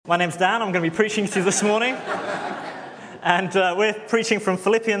My name's Dan. I'm going to be preaching to you this morning. And we're preaching from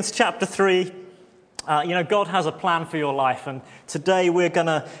Philippians chapter 3. God has a plan for your life. And today we're going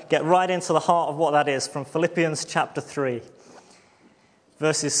to get right into the heart of what that is from Philippians chapter 3,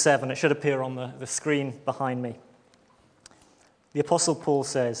 verses 7. It should appear on the screen behind me. The Apostle Paul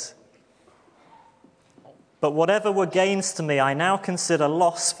says, "But whatever were gains to me, I now consider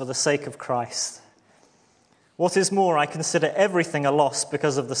loss for the sake of Christ. What is more, I consider everything a loss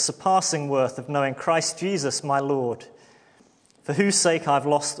because of the surpassing worth of knowing Christ Jesus my Lord, for whose sake I've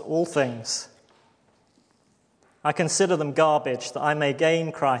lost all things. I consider them garbage, that I may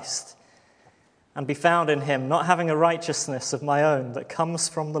gain Christ and be found in him, not having a righteousness of my own that comes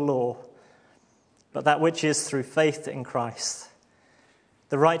from the law, but that which is through faith in Christ,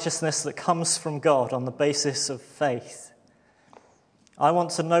 the righteousness that comes from God on the basis of faith. I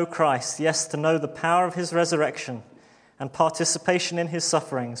want to know Christ, yes, to know the power of his resurrection and participation in his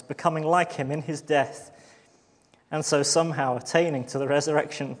sufferings, becoming like him in his death, and so somehow attaining to the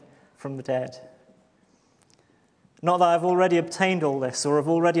resurrection from the dead. Not that I've already obtained all this or have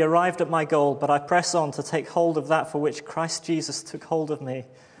already arrived at my goal, but I press on to take hold of that for which Christ Jesus took hold of me.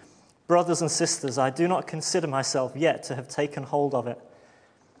 Brothers and sisters, I do not consider myself yet to have taken hold of it.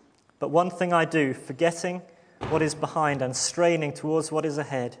 But one thing I do, forgetting what is behind and straining towards what is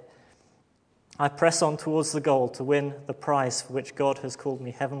ahead, I press on towards the goal to win the prize for which God has called me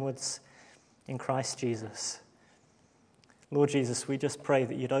heavenwards in Christ Jesus." Lord Jesus, we just pray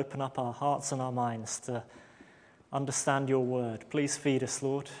that you'd open up our hearts and our minds to understand your word. Please feed us,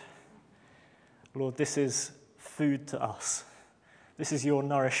 Lord. Lord, this is food to us. This is your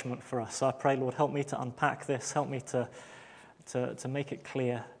nourishment for us. So I pray, Lord, help me to unpack this. Help me to make it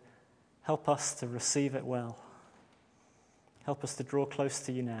clear. Help us to receive it well. Help us to draw close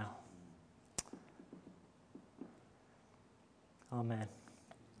to you now. Amen.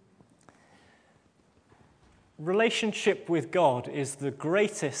 Relationship with God is the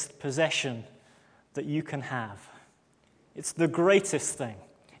greatest possession that you can have. It's the greatest thing.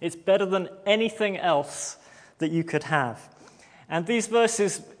 It's better than anything else that you could have. And these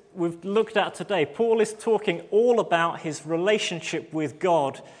verses we've looked at today, Paul is talking all about his relationship with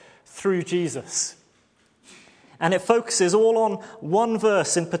God through Jesus. And it focuses all on one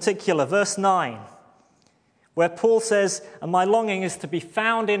verse in particular, verse 9, where Paul says, "And my longing is to be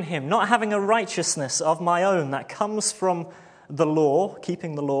found in him, not having a righteousness of my own that comes from the law,"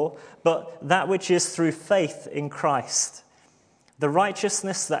 keeping the law, "but that which is through faith in Christ." The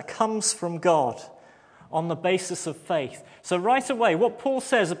righteousness that comes from God on the basis of faith. So right away, what Paul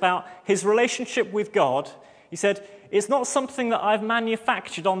says about his relationship with God, he said, it's not something that I've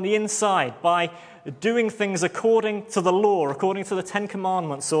manufactured on the inside by doing things according to the law, according to the Ten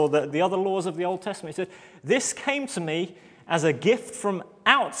Commandments or the other laws of the Old Testament. He said, this came to me as a gift from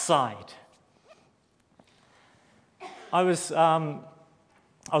outside. I was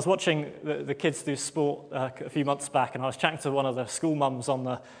watching the kids do sport a few months back, and I was chatting to one of the school mums on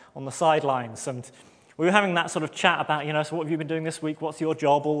the sidelines, and we were having that sort of chat about, so what have you been doing this week? What's your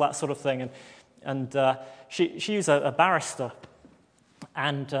job? All that sort of thing. And she's a barrister,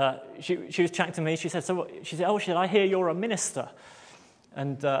 and she was chatting to me. She said, "Oh, should I hear you're a minister?"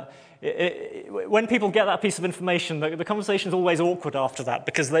 And when people get that piece of information, the conversation's always awkward after that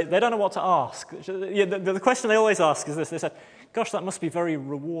because they don't know what to ask. The question they always ask is this: they said, "Gosh, that must be very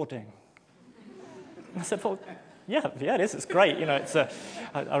rewarding." And I said, "Well, yeah, it is. It's great.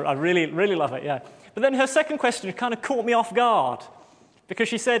 I really, really love it. Yeah." But then her second question kind of caught me off guard because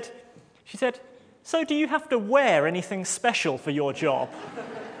she said, "So do you have to wear anything special for your job?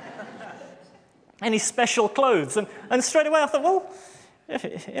 Any special clothes?" And straight away I thought, well,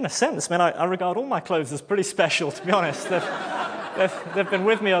 in a sense, I regard all my clothes as pretty special, to be honest. They've been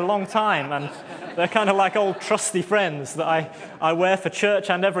with me a long time, and they're kind of like old trusty friends that I wear for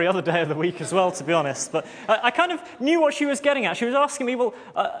church and every other day of the week as well, to be honest. But I kind of knew what she was getting at. She was asking me, well,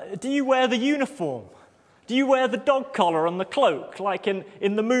 do you wear the uniform? Do you wear the dog collar and the cloak, like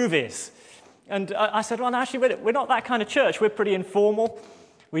in the movies? And I said, well, no, actually, we're not that kind of church. We're pretty informal.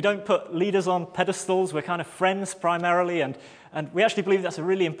 We don't put leaders on pedestals. We're kind of friends primarily, and we actually believe that's a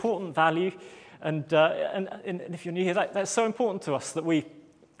really important value. And if you're new here, that's so important to us that we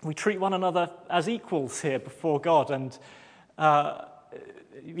treat one another as equals here before God. And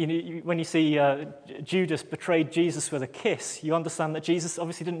when you see Judas betrayed Jesus with a kiss, you understand that Jesus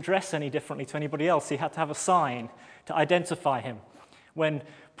obviously didn't dress any differently to anybody else. He had to have a sign to identify him. When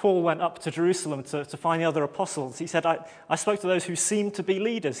Paul went up to Jerusalem to find the other apostles, he said, I spoke to those who seemed to be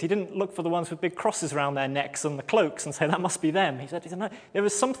leaders. He didn't look for the ones with big crosses around their necks and the cloaks and say, that must be them. He said, no, there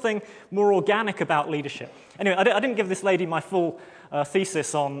was something more organic about leadership. Anyway, I didn't give this lady my full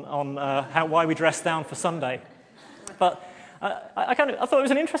thesis on why we dress down for Sunday. But I thought it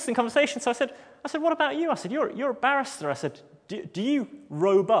was an interesting conversation. So I said, what about you? I said, you're a barrister. I said, do you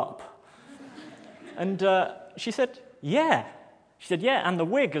robe up? And she said, yeah. She said, yeah, and the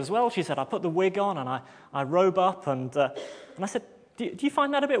wig as well. She said, I put the wig on and I robe up. And I said, do you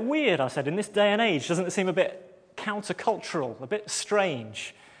find that a bit weird? I said, in this day and age, doesn't it seem a bit countercultural, a bit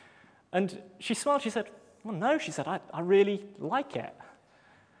strange? And she smiled. She said, well, no. She said, I really like it.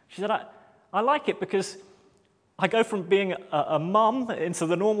 She said, I like it because I go from being a mum into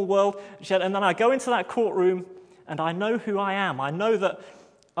the normal world. She said, and then I go into that courtroom and I know who I am. I know that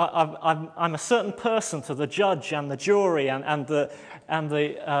I'm a certain person to the judge and the jury and the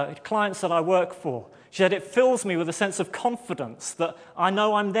clients that I work for. She said, it fills me with a sense of confidence that I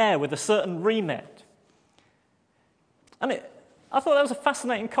know I'm there with a certain remit. And I thought that was a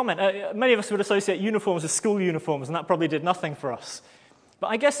fascinating comment. Many of us would associate uniforms with school uniforms, and that probably did nothing for us. But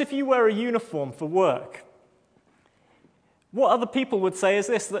I guess if you wear a uniform for work, what other people would say is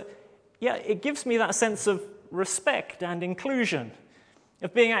this, that, yeah, it gives me that sense of respect and inclusion,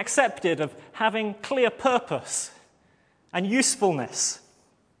 of being accepted, of having clear purpose and usefulness.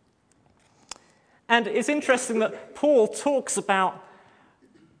 And it's interesting that Paul talks about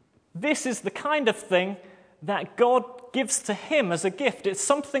this is the kind of thing that God gives to him as a gift. It's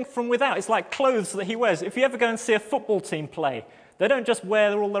something from without. It's like clothes that he wears. If you ever go and see a football team play, they don't just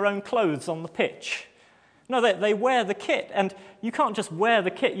wear all their own clothes on the pitch. No, they wear the kit. And you can't just wear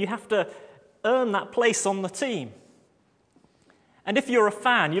the kit. You have to earn that place on the team. And if you're a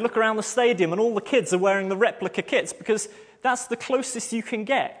fan, you look around the stadium and all the kids are wearing the replica kits because that's the closest you can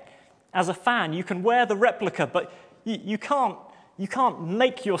get as a fan. You can wear the replica, but you can't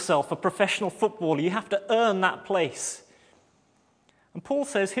make yourself a professional footballer. You have to earn that place. And Paul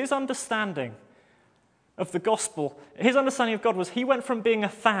says his understanding of the gospel, his understanding of God was he went from being a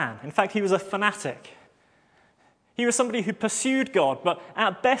fan. In fact, he was a fanatic. He was somebody who pursued God, but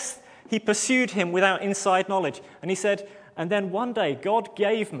at best he pursued him without inside knowledge. And he said, and then one day, God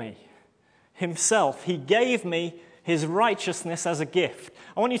gave me himself. He gave me his righteousness as a gift.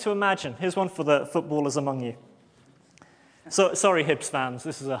 I want you to imagine. Here's one for the footballers among you. So, sorry, Hibs fans.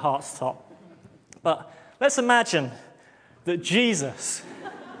 This is a heart's top. But let's imagine that Jesus,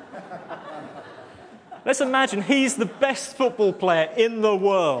 let's imagine he's the best football player in the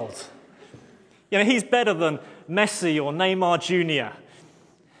world. You know, he's better than Messi or Neymar Jr.,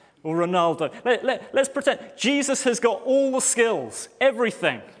 or Ronaldo. Let's pretend Jesus has got all the skills,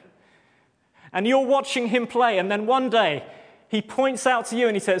 everything. And you're watching him play, and then one day he points out to you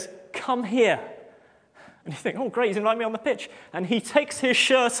and he says, come here. And you think, oh great, he's inviting me on the pitch. And he takes his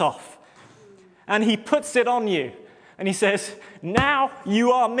shirt off and he puts it on you. And he says, now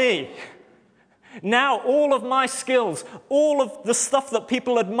you are me. Now all of my skills, all of the stuff that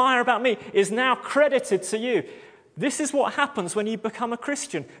people admire about me is now credited to you. This is what happens when you become a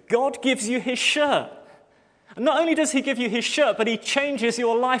Christian. God gives you his shirt. And not only does he give you his shirt, but he changes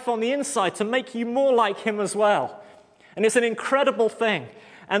your life on the inside to make you more like him as well. And it's an incredible thing.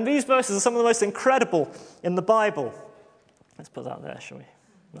 And these verses are some of the most incredible in the Bible. Let's put that there, shall we?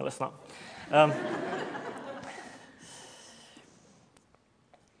 No, let's not.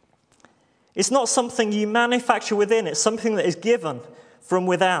 It's not something you manufacture within. It's something that is given from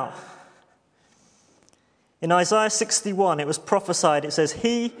without. In Isaiah 61, it was prophesied, it says,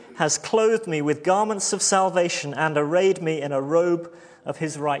 he has clothed me with garments of salvation and arrayed me in a robe of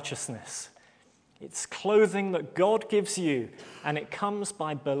his righteousness. It's clothing that God gives you, and it comes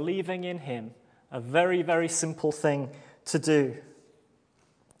by believing in him. A very, very simple thing to do.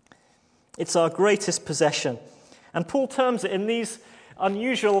 It's our greatest possession. And Paul terms it in these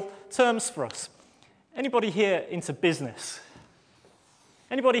unusual terms for us. Anybody here into business?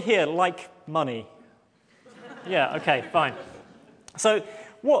 Anybody here like money? Yeah, okay, fine. So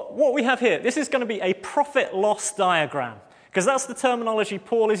what we have here, this is going to be a profit-loss diagram, because that's the terminology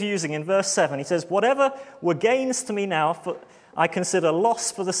Paul is using in verse 7. He says, whatever were gains to me now, I consider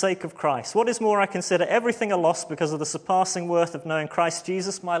loss for the sake of Christ. What is more, I consider everything a loss because of the surpassing worth of knowing Christ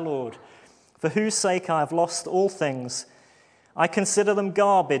Jesus my Lord, for whose sake I have lost all things. I consider them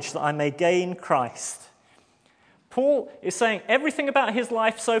garbage that I may gain Christ. Paul is saying everything about his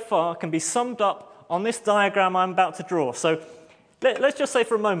life so far can be summed up on this diagram I'm about to draw. So let's just say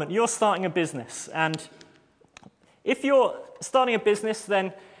for a moment, you're starting a business. And if you're starting a business,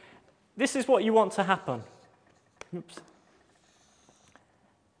 then this is what you want to happen. Oops.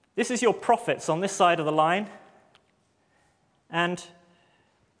 this is your profits on this side of the line, and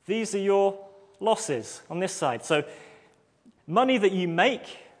these are your losses on this side. So money that you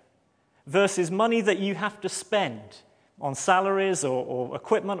make versus money that you have to spend on salaries or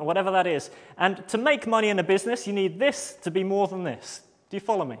equipment or whatever that is. And to make money in a business, you need this to be more than this. Do you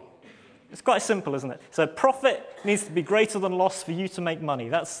follow me? It's quite simple, isn't it? So profit needs to be greater than loss for you to make money.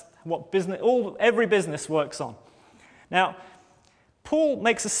 That's what every business works on. Now, Paul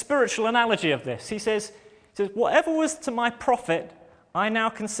makes a spiritual analogy of this. He says, whatever was to my profit, I now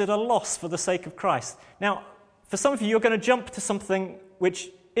consider loss for the sake of Christ. Now, for some of you, you're going to jump to something which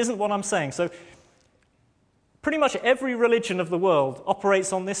isn't what I'm saying. So pretty much every religion of the world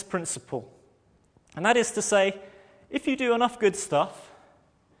operates on this principle. And that is to say, if you do enough good stuff,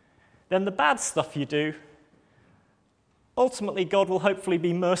 then the bad stuff you do, ultimately God will hopefully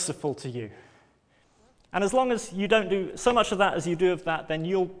be merciful to you. And as long as you don't do so much of that as you do of that, then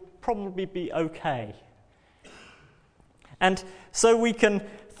you'll probably be okay. And so we can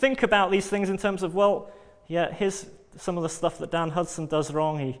think about these things in terms of, well, yeah, here's some of the stuff that Dan Hudson does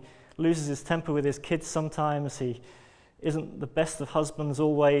wrong. He loses his temper with his kids sometimes. He isn't the best of husbands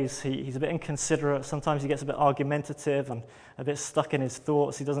always. He's a bit inconsiderate. Sometimes he gets a bit argumentative and a bit stuck in his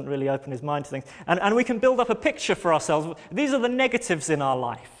thoughts. He doesn't really open his mind to things. And we can build up a picture for ourselves. These are the negatives in our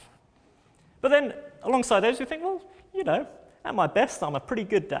life. But then, alongside those, we think, well, you know, at my best, I'm a pretty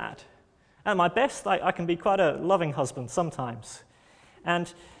good dad. At my best, I can be quite a loving husband sometimes.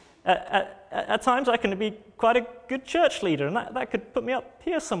 And at times, I can be quite a good church leader, and that could put me up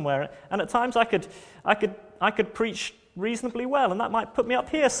here somewhere. And at times, I could preach reasonably well, and that might put me up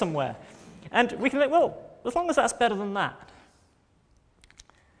here somewhere. And we can think, well, as long as that's better than that.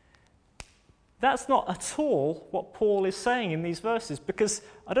 That's not at all what Paul is saying in these verses, because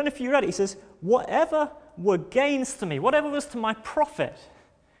I don't know if you read it. He says, whatever were gains to me, whatever was to my profit.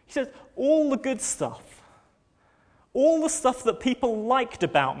 He says, all the good stuff, all the stuff that people liked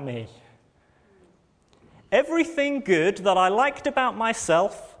about me, everything good that I liked about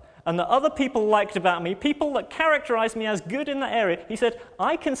myself and that other people liked about me, people that characterized me as good in that area, he said,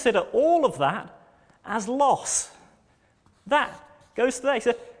 I consider all of that as loss. That goes to that. He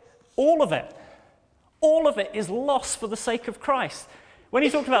said, all of it is loss for the sake of Christ. When he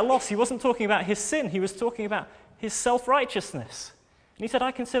talked about loss, he wasn't talking about his sin, he was talking about his self-righteousness. And he said,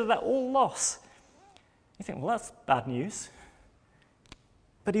 I consider that all loss. You think, well, that's bad news.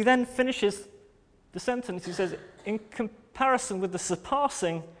 But he then finishes the sentence, he says, in comparison with the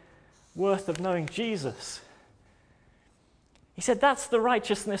surpassing worth of knowing Jesus. He said, that's the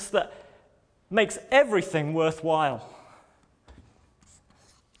righteousness that makes everything worthwhile.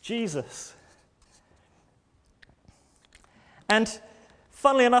 Jesus. And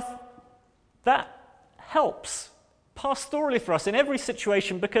funnily enough, that helps pastorally for us in every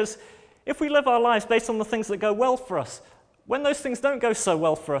situation, because if we live our lives based on the things that go well for us, when those things don't go so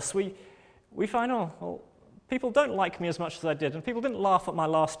well for us, we find, oh, well, people don't like me as much as I did, and people didn't laugh at my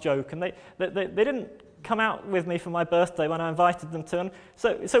last joke, and they didn't come out with me for my birthday when I invited them to. And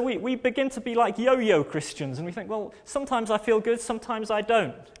so we begin to be like yo-yo Christians, and we think, well, sometimes I feel good, sometimes I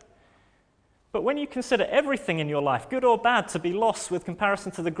don't. But when you consider everything in your life, good or bad, to be lost with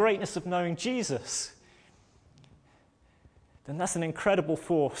comparison to the greatness of knowing Jesus, then that's an incredible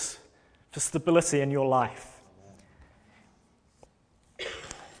force for stability in your life.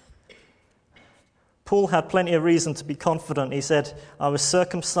 Paul had plenty of reason to be confident. He said, I was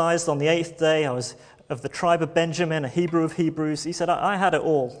circumcised on the 8th day. I was of the tribe of Benjamin, a Hebrew of Hebrews. He said, I had it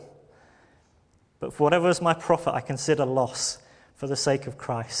all. But for whatever is my profit, I consider loss for the sake of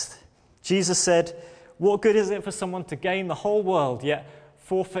Christ. Jesus said, what good is it for someone to gain the whole world, yet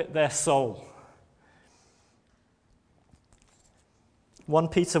forfeit their soul? 1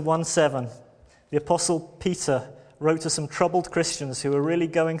 Peter 1:7, the Apostle Peter wrote to some troubled Christians who were really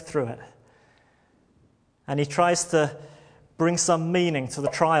going through it. And he tries to bring some meaning to the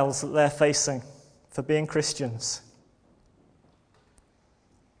trials that they're facing for being Christians.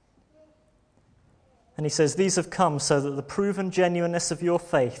 And he says, these have come so that the proven genuineness of your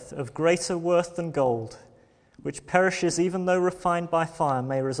faith, of greater worth than gold, which perishes even though refined by fire,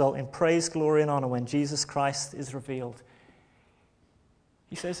 may result in praise, glory, and honor when Jesus Christ is revealed.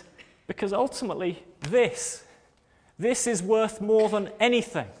 He says, because ultimately this is worth more than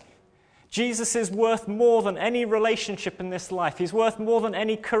anything. Jesus is worth more than any relationship in this life. He's worth more than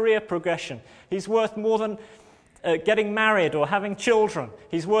any career progression. He's worth more than getting married or having children.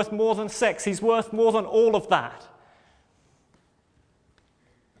 He's worth more than sex. He's worth more than all of that.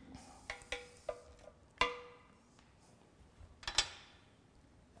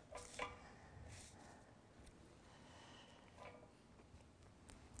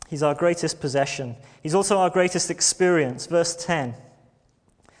 He's our greatest possession. He's also our greatest experience. Verse 10.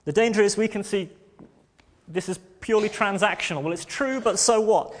 The danger is we can see this is purely transactional. Well, it's true, but so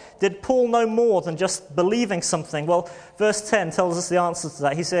what? Did Paul know more than just believing something? Well, verse 10 tells us the answer to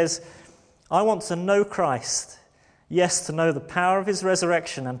that. He says, I want to know Christ. Yes, to know the power of his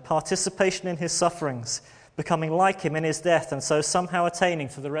resurrection and participation in his sufferings, becoming like him in his death, and so somehow attaining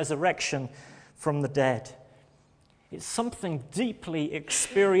to the resurrection from the dead. It's something deeply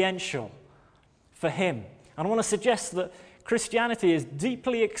experiential for him. And I want to suggest that Christianity is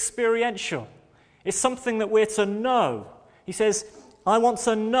deeply experiential. It's something that we're to know. He says, I want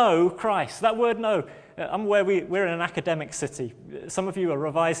to know Christ. That word know, I'm aware we're in an academic city. Some of you are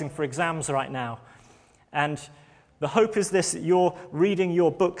revising for exams right now. And the hope is this, that you're reading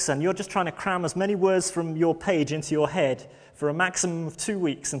your books and you're just trying to cram as many words from your page into your head for a maximum of 2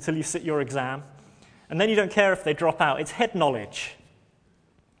 weeks until you sit your exam. And then you don't care if they drop out. It's head knowledge.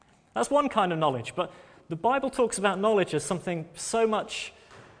 That's one kind of knowledge. But the Bible talks about knowledge as something so much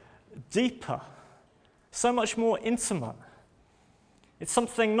deeper, so much more intimate. It's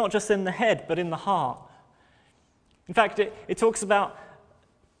something not just in the head, but in the heart. In fact, it talks about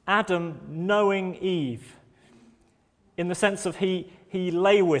Adam knowing Eve in the sense of he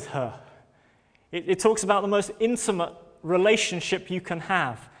lay with her. It talks about the most intimate relationship you can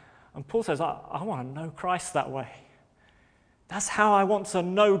have. And Paul says, I want to know Christ that way. That's how I want to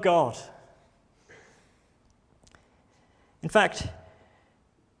know God. In fact,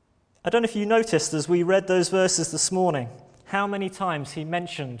 I don't know if you noticed as we read those verses this morning, how many times he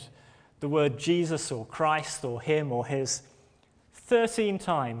mentioned the word Jesus or Christ or him or his. 13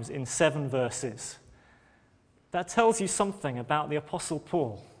 times in 7 verses. That tells you something about the Apostle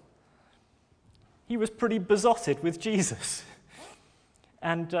Paul. He was pretty besotted with Jesus.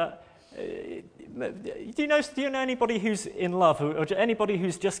 And do you know anybody who's in love, or anybody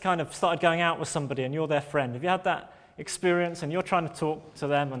who's just kind of started going out with somebody and you're their friend? Have you had that experience and you're trying to talk to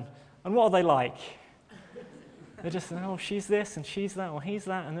them and what are they like? They're just, oh, she's this and she's that or he's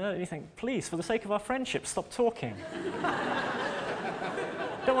that. And you think, please, for the sake of our friendship, stop talking.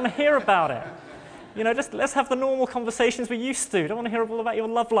 Don't want to hear about it. You know, just let's have the normal conversations we used to. Don't want to hear all about your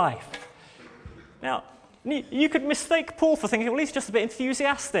love life. Now, you could mistake Paul for thinking, well, he's just a bit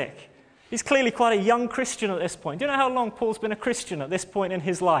enthusiastic. He's clearly quite a young Christian at this point. Do you know how long Paul's been a Christian at this point in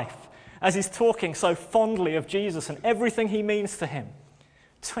his life? As he's talking so fondly of Jesus and everything he means to him.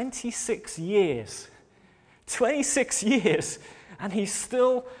 26 years. 26 years. And he's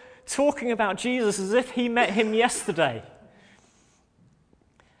still talking about Jesus as if he met him yesterday.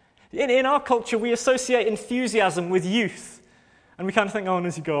 In our culture, we associate enthusiasm with youth. And we kind of think, oh, and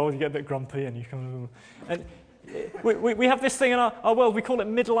as you go old, you get a bit grumpy and you kind of... And we have this thing in our world, we call it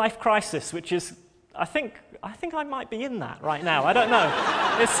midlife crisis, which is, I think I might be in that right now. I don't know.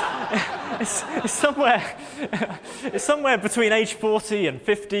 It's somewhere between age 40 and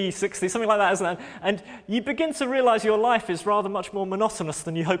 50, 60, something like that, isn't it? And you begin to realize your life is rather much more monotonous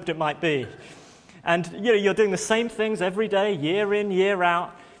than you hoped it might be. And you're doing the same things every day, year in, year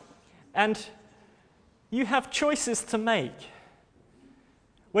out. And you have choices to make.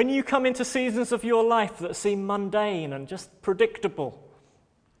 When you come into seasons of your life that seem mundane and just predictable,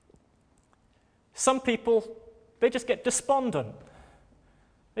 some people, they just get despondent.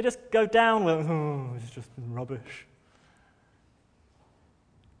 They just go down with, oh, it's just rubbish.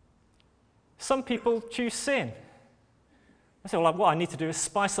 Some people choose sin. They say, well, what I need to do is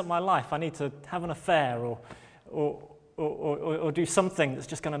spice up my life. I need to have an affair or do something that's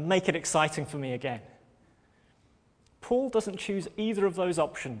just going to make it exciting for me again. Paul doesn't choose either of those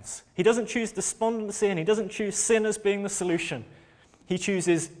options. He doesn't choose despondency and he doesn't choose sin as being the solution. He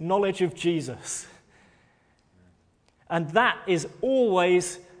chooses knowledge of Jesus. And that is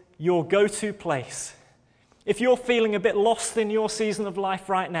always your go-to place. If you're feeling a bit lost in your season of life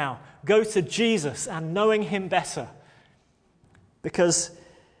right now, go to Jesus and knowing him better. Because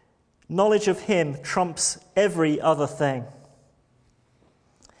knowledge of him trumps every other thing.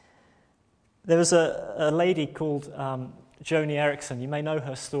 There was a lady called Joni Eareckson. You may know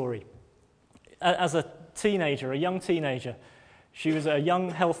her story. As a teenager, a young teenager, she was a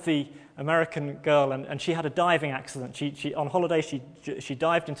young, healthy American girl, and she had a diving accident. She on holiday, she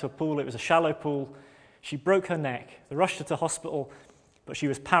dived into a pool. It was a shallow pool. She broke her neck. They rushed her to hospital, but she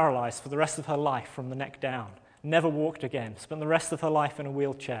was paralyzed for the rest of her life from the neck down. Never walked again. Spent the rest of her life in a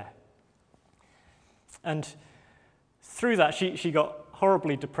wheelchair. And through that, she got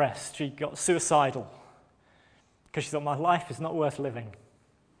horribly depressed. She got suicidal because she thought, my life is not worth living.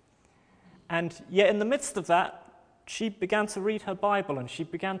 And yet in the midst of that, she began to read her Bible and she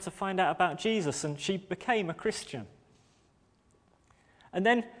began to find out about Jesus and she became a Christian. And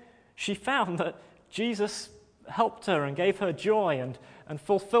then she found that Jesus helped her and gave her joy and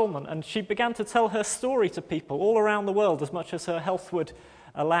fulfillment, and she began to tell her story to people all around the world as much as her health would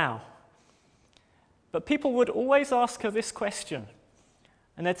allow. But people would always ask her this question,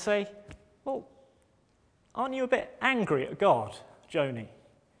 and they'd say, well, aren't you a bit angry at God, Joni?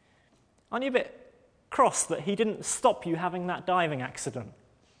 Aren't you a bit cross that he didn't stop you having that diving accident?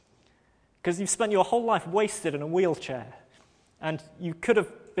 Because you've spent your whole life wasted in a wheelchair, and you could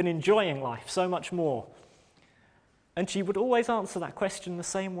have been enjoying life so much more. And she would always answer that question the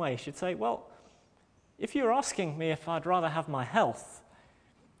same way. She'd say, well, if you're asking me if I'd rather have my health,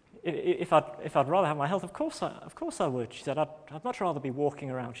 if I'd rather have my health, of course I would. She said, I'd much rather be walking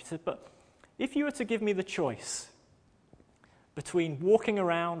around. She said, but if you were to give me the choice between walking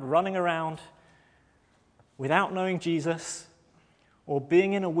around, running around without knowing Jesus, or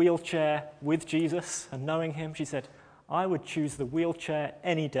being in a wheelchair with Jesus and knowing him, she said, I would choose the wheelchair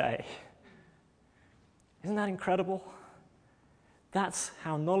any day. Isn't that incredible? That's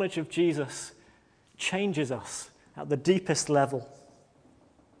how knowledge of Jesus changes us at the deepest level.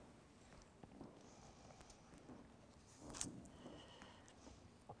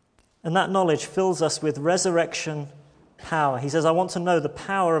 And that knowledge fills us with resurrection power. He says, I want to know the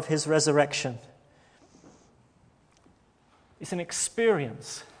power of his resurrection. It's an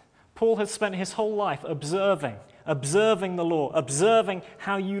experience. Paul has spent his whole life observing the law, observing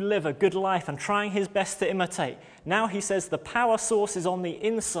how you live a good life and trying his best to imitate. Now he says the power source is on the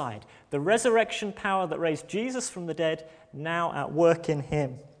inside. The resurrection power that raised Jesus from the dead, now at work in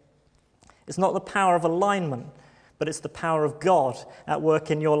him. It's not the power of alignment, but it's the power of God at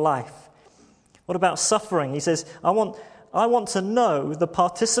work in your life. What about suffering? He says, I want to know the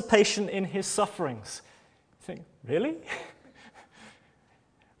participation in his sufferings. You think, really?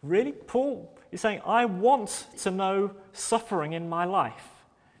 Really? Paul is saying, I want to know suffering in my life.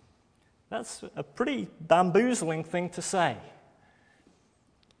 That's a pretty bamboozling thing to say.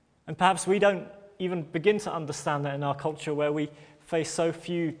 And perhaps we don't even begin to understand that in our culture where we face so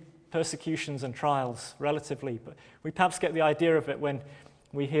few persecutions and trials relatively. But we perhaps get the idea of it when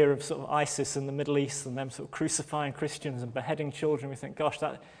we hear of sort of ISIS in the Middle East and them sort of crucifying Christians and beheading children. We think, gosh,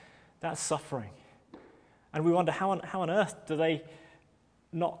 that's suffering. And we wonder, how on earth do they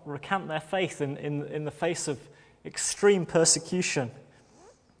not recant their faith in the face of extreme persecution?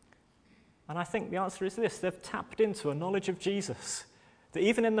 And I think the answer is this: they've tapped into a knowledge of Jesus, that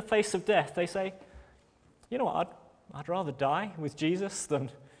even in the face of death, they say, you know what, I'd rather die with Jesus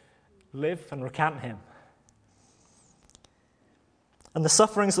than live and recant him. And the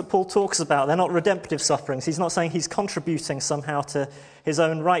sufferings that Paul talks about, they're not redemptive sufferings. He's not saying he's contributing somehow to his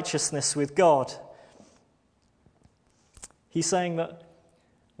own righteousness with God. He's saying that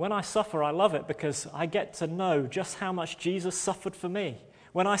when I suffer, I love it because I get to know just how much Jesus suffered for me.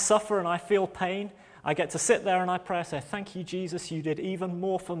 When I suffer and I feel pain, I get to sit there and I pray, I say, thank you, Jesus, you did even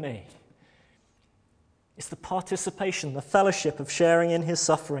more for me. It's the participation, the fellowship of sharing in his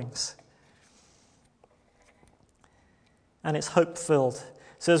sufferings. And it's hope-filled.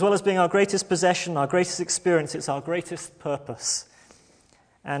 So as well as being our greatest possession, our greatest experience, it's our greatest purpose.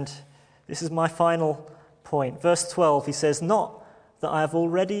 And this is my final point. Verse 12, he says, not that I have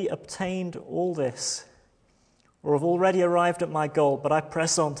already obtained all this, or have already arrived at my goal, but I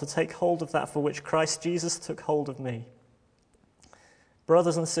press on to take hold of that for which Christ Jesus took hold of me.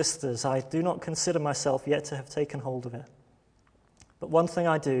 Brothers and sisters, I do not consider myself yet to have taken hold of it. But one thing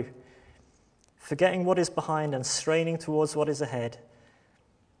I do, forgetting what is behind and straining towards what is ahead,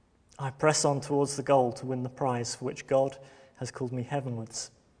 I press on towards the goal to win the prize for which God has called me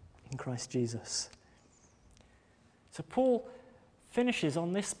heavenwards in Christ Jesus. So Paul finishes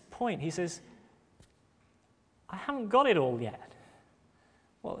on this point. He says, I haven't got it all yet.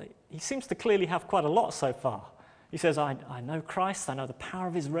 Well, he seems to clearly have quite a lot so far. He says, I know Christ, I know the power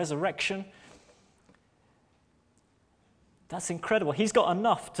of his resurrection. That's incredible. He's got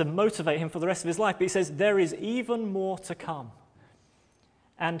enough to motivate him for the rest of his life, but he says, there is even more to come.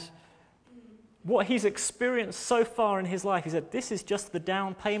 And what he's experienced so far in his life, he said, this is just the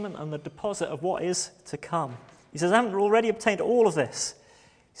down payment and the deposit of what is to come. He says, I haven't already obtained all of this.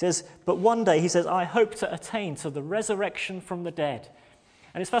 He says, but one day, he says, I hope to attain to the resurrection from the dead.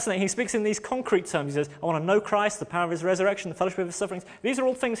 And it's fascinating. He speaks in these concrete terms. He says, I want to know Christ, the power of his resurrection, the fellowship of his sufferings. These are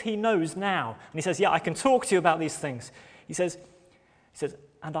all things he knows now. And he says, yeah, I can talk to you about these things. He says,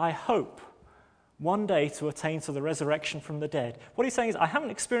 and I hope one day to attain to the resurrection from the dead. What he's saying is, I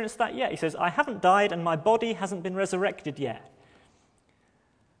haven't experienced that yet. He says, I haven't died and my body hasn't been resurrected yet.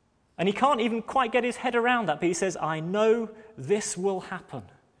 And he can't even quite get his head around that, but he says, I know this will happen.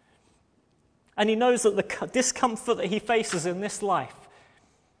 And he knows that the discomfort that he faces in this life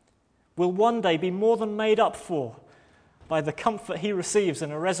will one day be more than made up for by the comfort he receives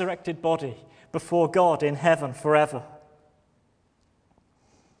in a resurrected body before God in heaven forever.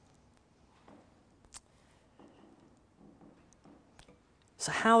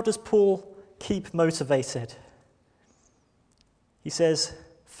 So how does Paul keep motivated? He says,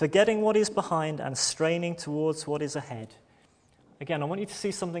 forgetting what is behind and straining towards what is ahead. Again, I want you to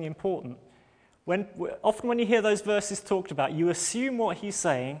see something important. Often when you hear those verses talked about, you assume what he's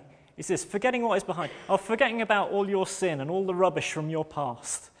saying is this: forgetting what is behind. Oh, forgetting about all your sin and all the rubbish from your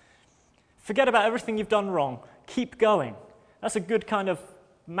past. Forget about everything you've done wrong. Keep going. That's a good kind of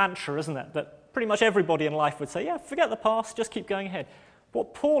mantra, isn't it? That pretty much everybody in life would say, yeah, forget the past, just keep going ahead.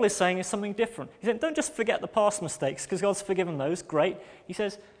 What Paul is saying is something different. He's saying, don't just forget the past mistakes, because God's forgiven those, great. He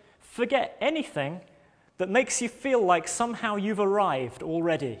says, forget anything that makes you feel like somehow you've arrived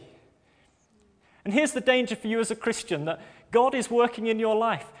already. And here's the danger for you as a Christian, that God is working in your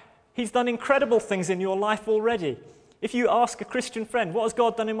life. He's done incredible things in your life already. If you ask a Christian friend, what has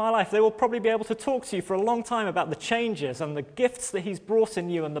God done in my life? They will probably be able to talk to you for a long time about the changes and the gifts that he's brought in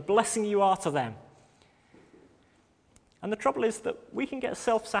you and the blessing you are to them. And the trouble is that we can get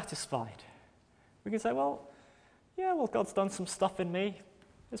self-satisfied. We can say, well, God's done some stuff in me.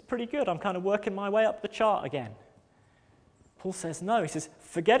 It's pretty good. I'm kind of working my way up the chart again. Paul says no. He says,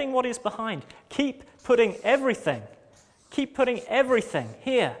 forgetting what is behind. Keep putting everything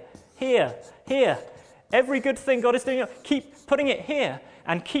here, here, here. Every good thing God is doing, keep putting it here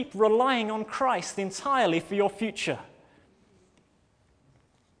and keep relying on Christ entirely for your future.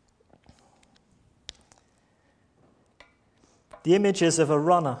 The image is of a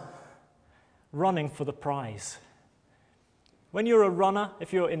runner running for the prize. When you're a runner,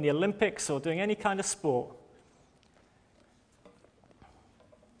 if you're in the Olympics or doing any kind of sport,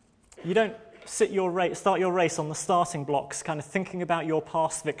 you don't start your race on the starting blocks kind of thinking about your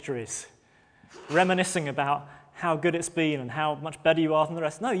past victories, reminiscing about how good it's been and how much better you are than the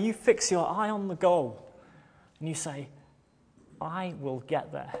rest. No, you fix your eye on the goal and you say, I will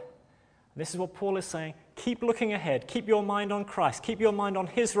get there. This is what Paul is saying. Keep looking ahead. Keep your mind on Christ. Keep your mind on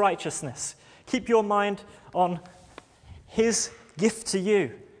his righteousness. Keep your mind on his gift to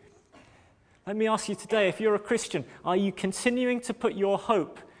you. Let me ask you today, if you're a Christian, are you continuing to put your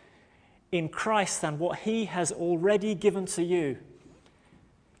hope in Christ and what he has already given to you?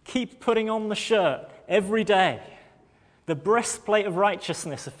 Keep putting on the shirt every day. The breastplate of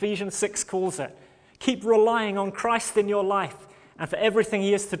righteousness, Ephesians 6 calls it. Keep relying on Christ in your life and for everything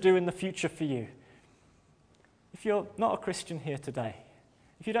he is to do in the future for you. If you're not a Christian here today,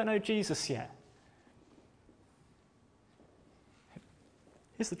 if you don't know Jesus yet,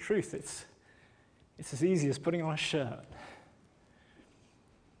 here's the truth. It's as easy as putting on a shirt.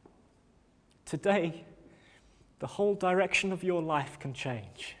 Today, the whole direction of your life can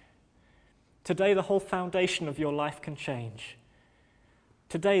change. Today, the whole foundation of your life can change.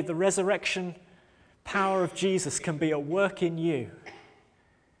 Today, the resurrection power of Jesus can be at work in you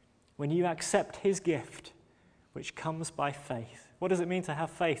when you accept his gift, which comes by faith. What does it mean to have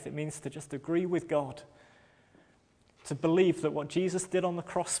faith? It means to just agree with God, to believe that what Jesus did on the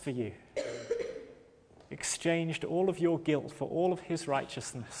cross for you exchanged all of your guilt for all of his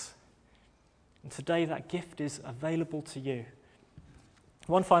righteousness. And today that gift is available to you.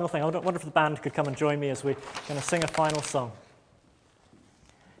 One final thing. I wonder if the band could come and join me as we're going to sing a final song.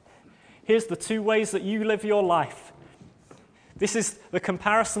 Here's the two ways that you live your life. This is the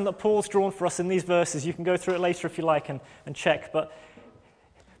comparison that Paul's drawn for us in these verses. You can go through it later if you like and check. But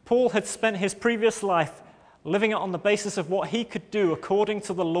Paul had spent his previous life living it on the basis of what he could do according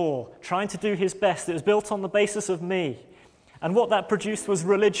to the law, trying to do his best. It was built on the basis of me. And what that produced was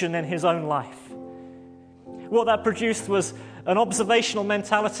religion in his own life. What that produced was an observational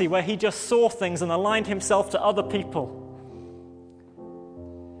mentality where he just saw things and aligned himself to other people.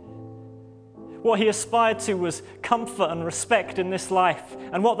 What he aspired to was comfort and respect in this life.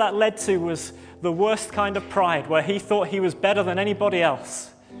 And what that led to was the worst kind of pride, where he thought he was better than anybody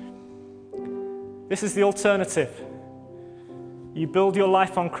else. This is the alternative. You build your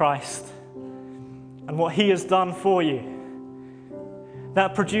life on Christ and what he has done for you.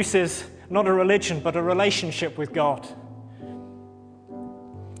 That produces not a religion, but a relationship with God.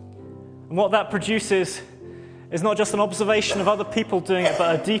 And what that produces is not just an observation of other people doing it,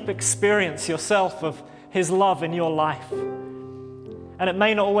 but a deep experience yourself of his love in your life. And it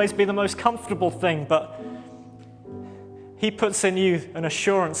may not always be the most comfortable thing, but he puts in you an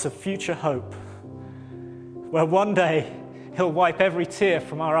assurance of future hope, where one day he'll wipe every tear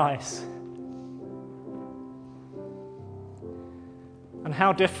from our eyes. And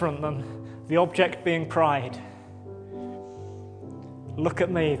how different than the object being pride, look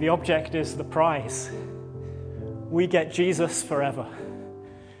at me. The object is the prize. We get Jesus forever.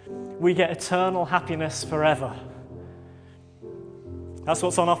 We get eternal happiness forever. That's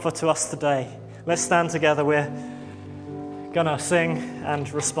what's on offer to us today. Let's stand together. We're going to sing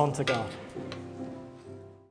and respond to God.